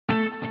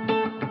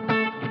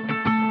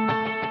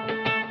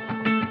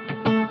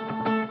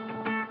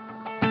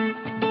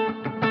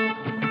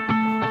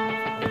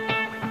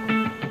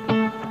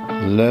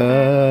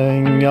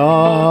Lenya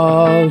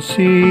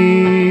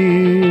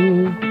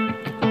Seal,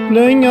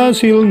 Lenya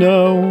Seal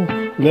no,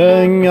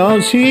 Lenya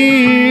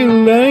Seal,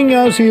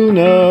 Lenya Seal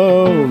no,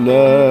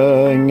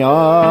 Lenya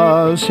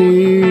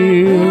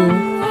Seal.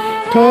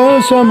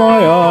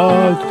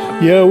 ከሰማያት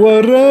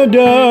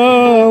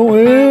የወረደው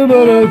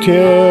እበረት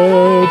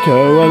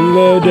የተወለደው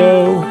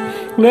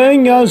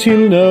ለኛ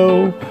ሲል ነው።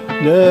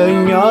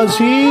 ለኛ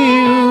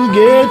ሲል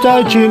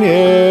ጌታችን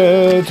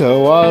የተዋረደው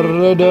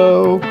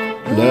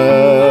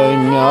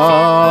ለኛ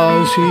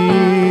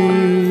ሲል።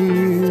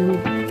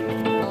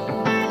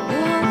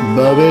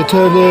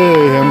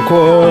 በቤተልሔም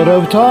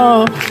ኮረብታ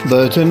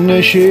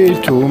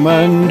በትንሽቱ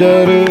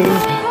መንደር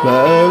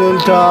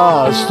በእልልታ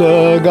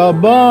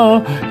አስተጋባ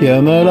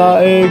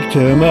የመላእክት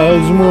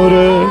መዝሙር።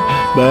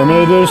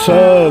 በምድር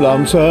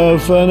ሰላም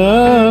ሰፈነ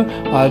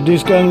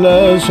አዲስ ቀን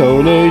ለሰው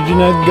ልጅ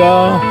ነጋ።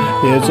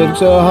 የጽድቅ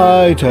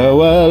ፀሐይ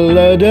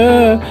ተወለደ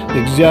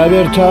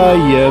እግዚአብሔር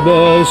ታየ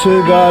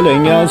በሥጋ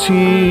ለኛ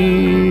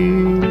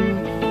ሲል።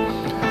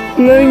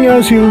 ለኛ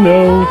ሲል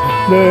ነው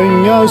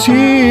ለኛ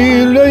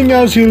ሲል ለኛ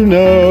ሲል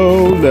ነው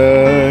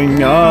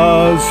ለኛ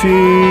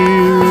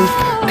ሲል።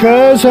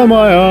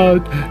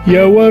 ከሰማያት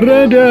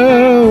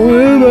የወረደው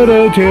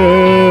እበረት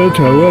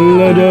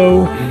የተወለደው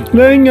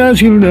ለኛ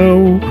ሲል ነው።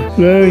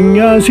 ለኛ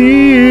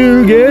ሲል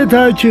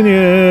ጌታችን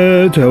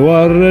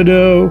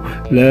የተዋረደው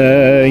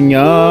ለኛ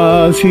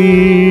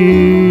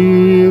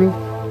ሲል።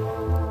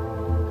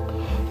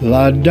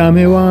 ለአዳም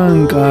ሔዋን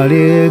ቃል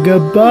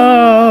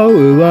የገባው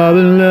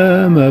እባብን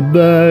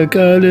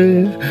ለመበቀል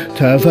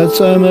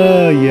ተፈጸመ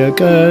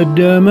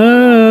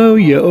የቀደመው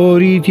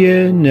የኦሪት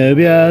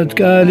የነቢያት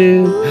ቃል።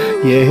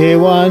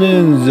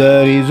 የሔዋንን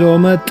ዘር ይዞ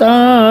መጣ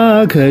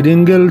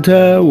ከድንግል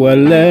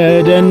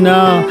ተወለደና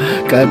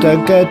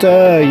ቀጠቀጠ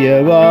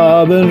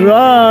የእባብን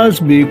ራስ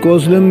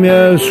ቢቆስልም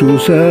የእሱ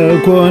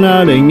ሰኮና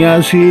ለኛ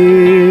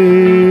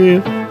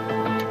ሲል።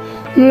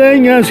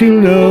 ለኛ ሲል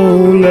ነው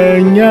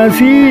ለኛ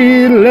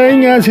ሲል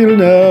ለኛ ሲል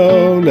ነው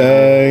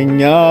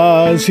ለኛ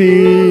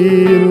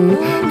ሲል።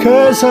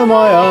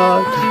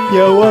 ከሰማያት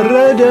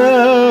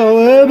የወረደው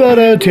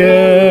እበረት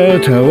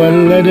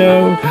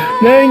የተወለደው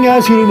ለኛ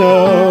ሲል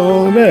ነው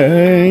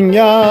ለኛ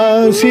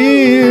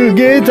ሲል።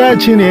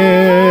 ጌታችን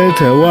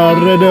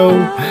የተዋረደው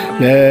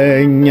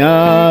ለኛ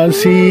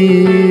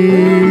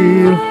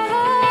ሲል።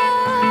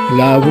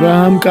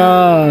 ለአብርሃም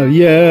ቃል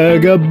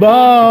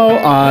የገባው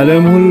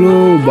ዓለም ሁሉ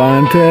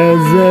ባንተ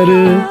ዘር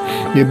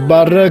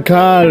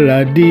ይባረካል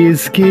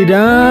አዲስ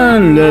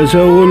ኪዳን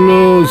ለሰው ሁሉ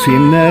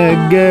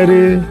ሲነገር።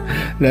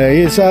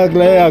 ለይስሐቅ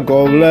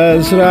ለያዕቆብ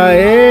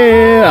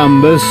ለእስራኤል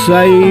አንበሳ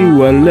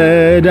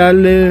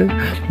ይወለዳል።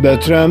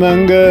 በትረ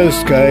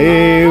መንግሥት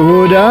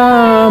ከይሁዳ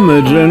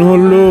ምድርን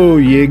ሁሉ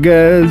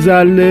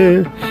ይገዛል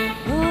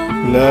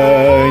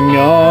ለኛ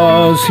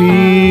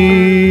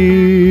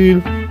ሲል።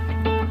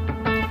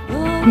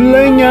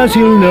 ለኛ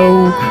ሲል ነው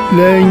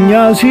ለኛ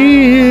ሲል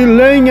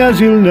ለኛ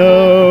ሲል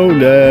ነው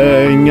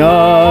ለኛ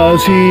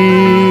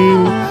ሲል።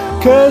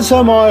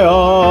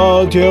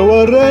 ከሰማያት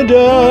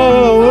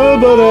የወረደው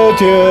እበረት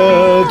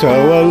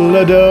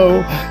የተወለደው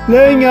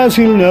ለኛ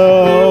ሲል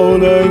ነው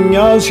ለኛ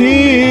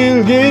ሲል።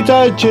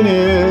 ጌታችን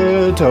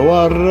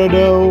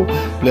የተዋረደው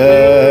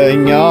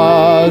ለኛ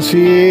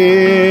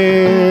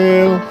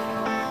ሲል።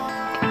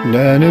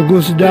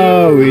 ለንጉሥ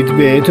ዳዊት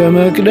ቤተ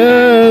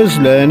መቅደስ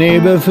ለእኔ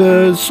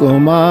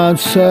በፍጹም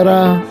አትሠራ።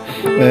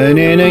 እኔ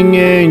ነኝ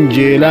እንጂ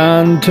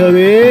ላንተ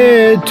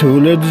ቤት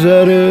ትውልድ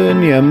ዘርን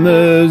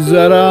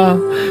የምዘራ።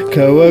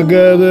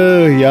 ከወገብህ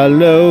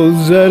ያለው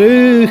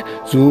ዘርህ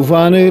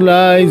ዙፋንህ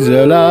ላይ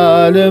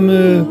ዘላለም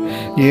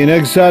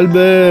ይነግሣል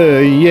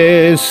ብዬ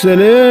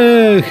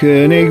ስልህ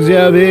እኔ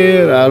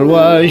እግዚአብሔር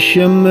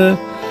አልዋሽም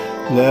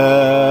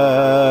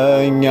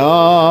ለኛ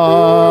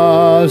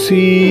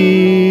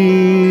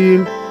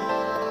ሲል።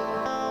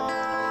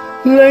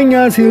 ለኛ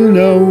ሲል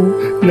ነው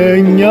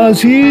ለኛ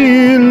ሲል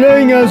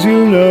ለኛ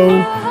ሲል ነው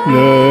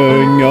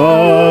ለኛ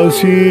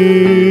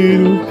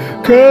ሲል።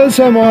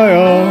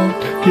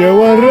 ከሰማያት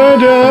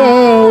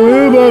የወረደው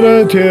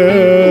እበረት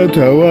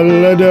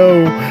የተወለደው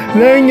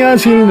ለኛ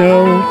ሲል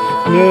ነው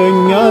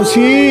ለኛ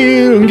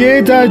ሲል።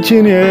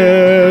 ጌታችን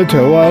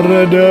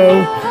የተዋረደው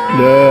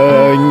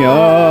ለኛ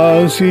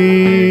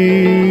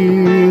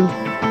ሲል።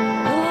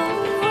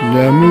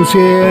 ለሙሴ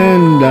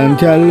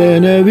እንዳንተ ያለ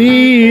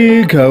ነቢይ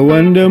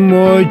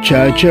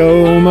ከወንድሞቻቸው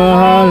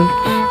መሃል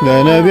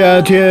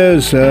ለነቢያት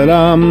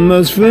የሰላም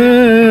መስፍን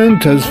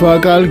ተስፋ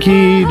ቃል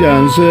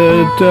ኪዳን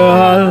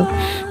ሰጥተሃል።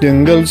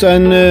 ድንግል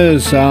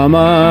ጸንስ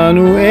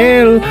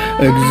አማኑኤል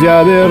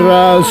እግዚአብሔር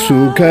ራሱ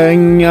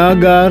ከኛ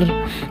ጋር።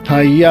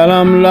 ኃያል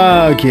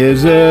አምላክ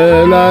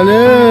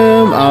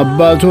የዘላለም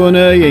አባት ሆነ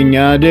የኛ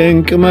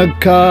ድንቅ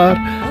መካር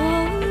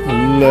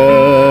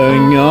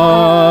ለኛ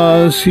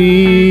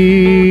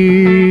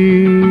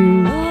ሲል።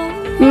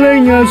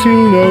 ለኛ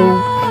ሲል ነው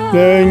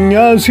ለኛ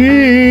ሲል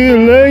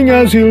ለኛ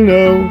ሲል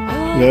ነው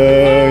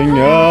ለኛ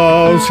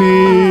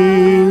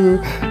ሲል።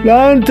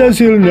 ላንተ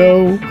ሲል ነው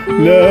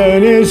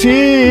ለኔ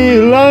ሲል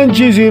ላንቺ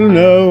ሲል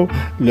ነው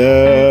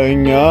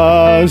ለኛ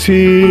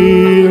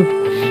ሲል።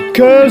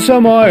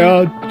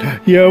 ከሰማያት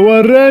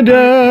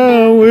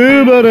የወረደው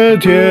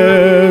በረት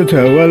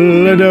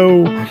የተወለደው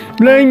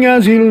ለኛ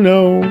ሲል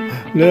ነው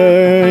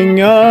ለኛ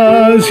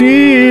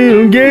ሲል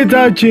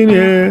ጌታችን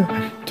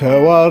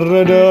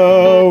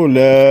ተዋረደው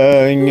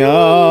ለኛ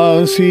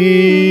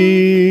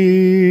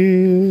ሲል